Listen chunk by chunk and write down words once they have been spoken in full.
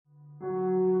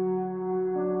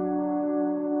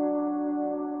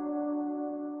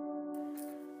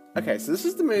Okay, so this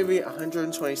is the movie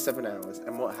 127 Hours,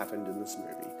 and what happened in this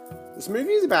movie. This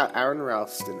movie is about Aaron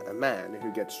Ralston, a man who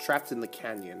gets trapped in the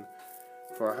canyon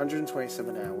for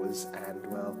 127 hours, and,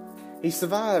 well, he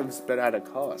survives, but at a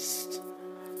cost.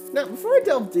 Now, before I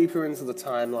delve deeper into the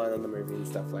timeline of the movie and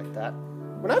stuff like that,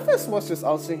 when I first watched this,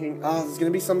 I was thinking, there's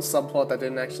gonna be some subplot that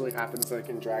didn't actually happen so it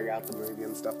can drag out the movie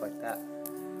and stuff like that.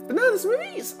 But no, this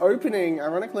movie's opening,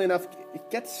 ironically enough, it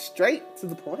gets straight to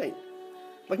the point.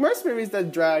 Like most movies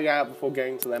that drag out before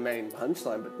getting to their main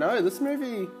punchline, but no, this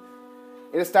movie,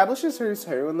 it establishes who's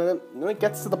who, and then it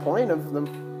gets to the point of the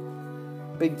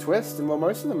big twist, and well,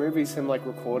 most of the movie's him, like,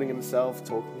 recording himself,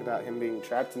 talking about him being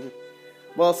trapped, and,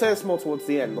 well, I'll say this more towards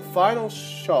the end. The final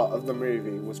shot of the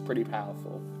movie was pretty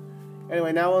powerful.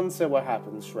 Anyway, now on to what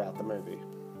happens throughout the movie.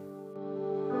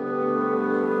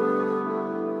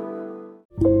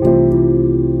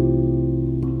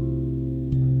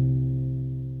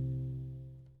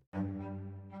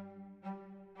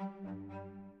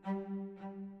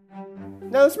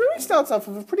 Now, this movie starts off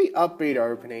with a pretty upbeat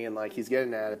opening, and, like, he's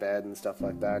getting out of bed and stuff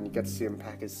like that, and you get to see him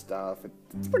pack his stuff.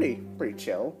 It's pretty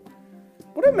chill.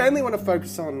 What I mainly want to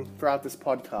focus on throughout this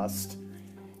podcast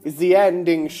is the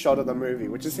ending shot of the movie,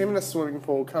 which is him in a swimming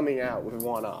pool coming out with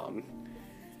one arm.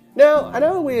 Now, I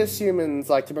know we as humans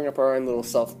like to bring up our own little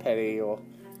self-pity or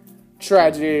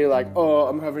tragedy, like, oh,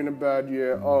 I'm having a bad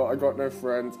year, oh, I got no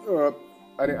friends,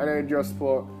 I need your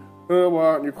support, why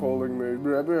aren't you calling me,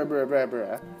 blah, blah, blah, blah,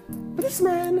 blah. But this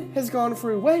man has gone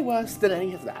through way worse than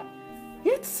any of that. He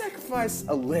had to sacrifice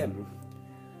a limb.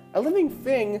 A living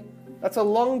thing that's a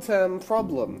long-term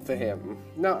problem for him.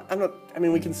 No,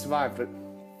 we can survive, but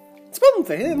it's a problem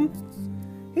for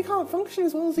him. He can't function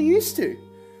as well as he used to.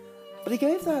 But he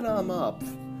gave that arm up,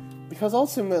 because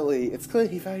ultimately, it's clear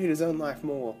he valued his own life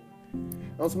more.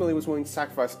 Ultimately was willing to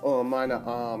sacrifice a minor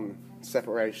arm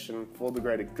separation for the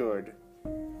greater good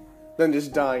than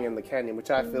just dying in the canyon,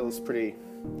 which I feel is pretty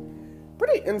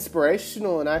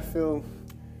inspirational, and I feel,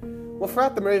 well,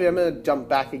 throughout the movie, I'm going to jump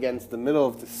back again to the middle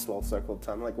of this small circle of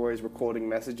time, like where he's recording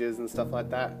messages and stuff like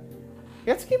that.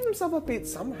 He has to keep himself upbeat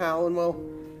somehow, and, well,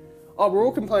 we're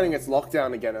all complaining it's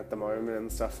lockdown again at the moment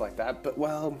and stuff like that, but,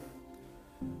 well,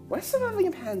 we're surviving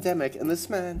a pandemic, and this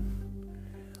man,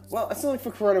 well, it's not like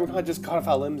for Corona we can't just cut off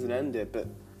our limbs and end it, but,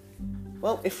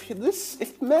 well, if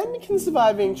men can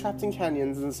survive being trapped in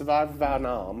canyons and survive without an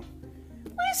arm,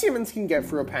 we as humans can get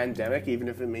through a pandemic, even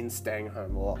if it means staying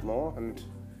home a lot more, and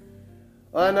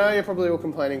I know you're probably all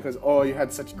complaining because, you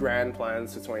had such grand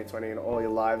plans for 2020 and all your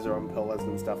lives are on pillars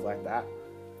and stuff like that.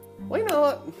 Well, you know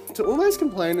what? To all those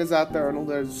complainers out there and all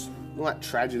that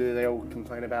tragedy they all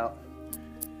complain about,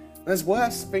 there's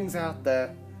worse things out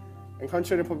there, and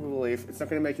contrary to popular belief, it's not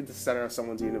going to make you the center of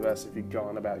someone's universe if you go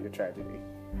on about your tragedy.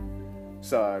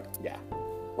 So, yeah.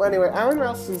 Well, anyway, Aaron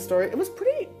Ralston's story, it was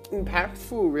pretty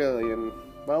impactful, really, and,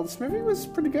 well, this movie was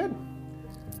pretty good.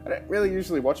 I don't really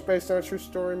usually watch based on true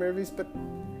story movies, but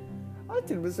I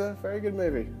liked it. It was a very good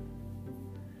movie.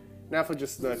 Now for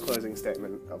just the closing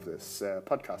statement of this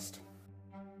podcast.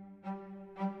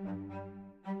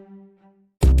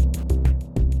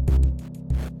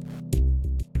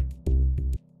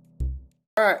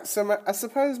 Alright, so I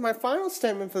suppose my final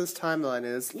statement for this timeline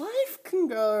is, life can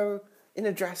go in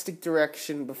a drastic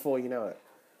direction before you know it.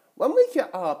 1 week you're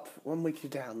up, 1 week you're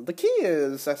down. The key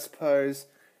is, I suppose,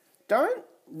 don't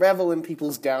revel in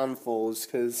people's downfalls,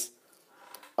 because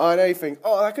I know you think,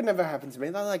 that could never happen to me,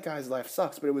 that guy's life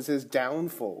sucks, but it was his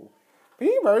downfall. But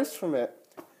he rose from it.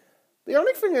 The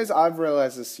only thing is I've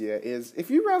realized this year is,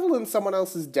 if you revel in someone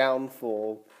else's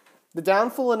downfall, the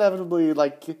downfall inevitably,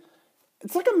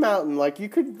 it's like a mountain,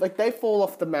 they fall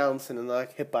off the mountain and they're,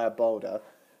 hit by a boulder.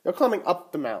 You're climbing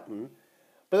up the mountain,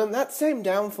 but then that same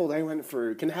downfall they went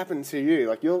through can happen to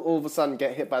you. You'll all of a sudden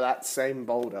get hit by that same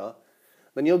boulder,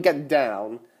 then you'll get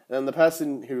down, and then the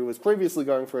person who was previously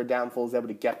going through a downfall is able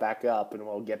to get back up and,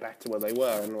 well, get back to where they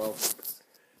were, and, well,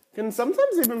 can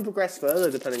sometimes even progress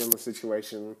further depending on the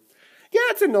situation. Yeah,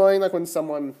 it's annoying, when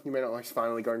someone, you may not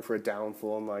finally going through a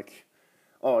downfall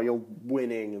and, you're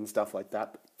winning and stuff like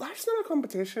that. But life's not a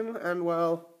competition, and,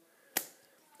 well, I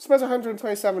suppose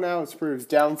 127 hours proves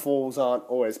downfalls aren't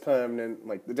always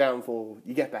permanent. The downfall,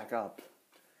 you get back up.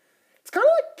 It's kind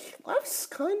of life's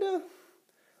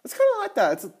it's kind of like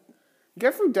that. You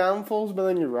get through downfalls, but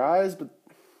then you rise. But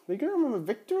you gotta remember,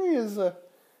 victory is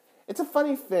it's a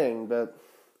funny thing, but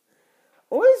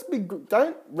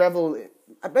don't revel.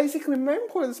 Basically, the main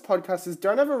point of this podcast is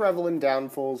don't ever revel in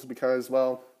downfalls because,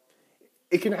 well,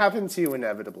 it can happen to you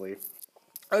inevitably.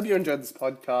 I hope you enjoyed this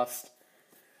podcast.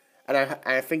 And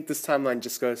I think this timeline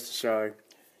just goes to show,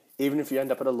 even if you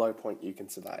end up at a low point, you can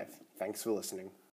survive. Thanks for listening.